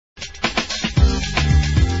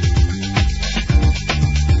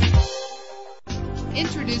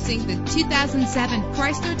Introducing the 2007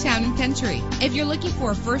 Chrysler Town & Country. If you're looking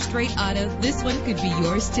for a first-rate auto, this one could be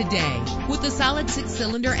yours today. With a solid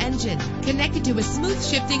 6-cylinder engine connected to a smooth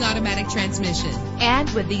shifting automatic transmission. And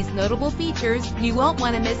with these notable features, you won't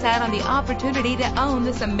want to miss out on the opportunity to own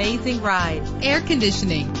this amazing ride. Air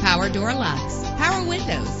conditioning, power door locks, power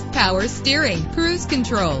windows, power steering, cruise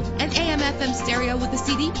control, an AM/FM stereo with a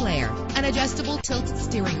CD player, an adjustable tilt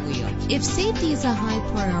steering wheel. If safety is a high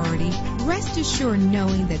priority, rest assured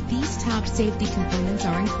knowing that these top safety components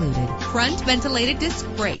are included. Front ventilated disc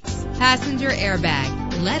brakes, passenger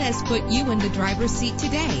airbag. Let us put you in the driver's seat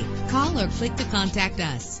today. Call or click to contact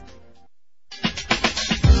us.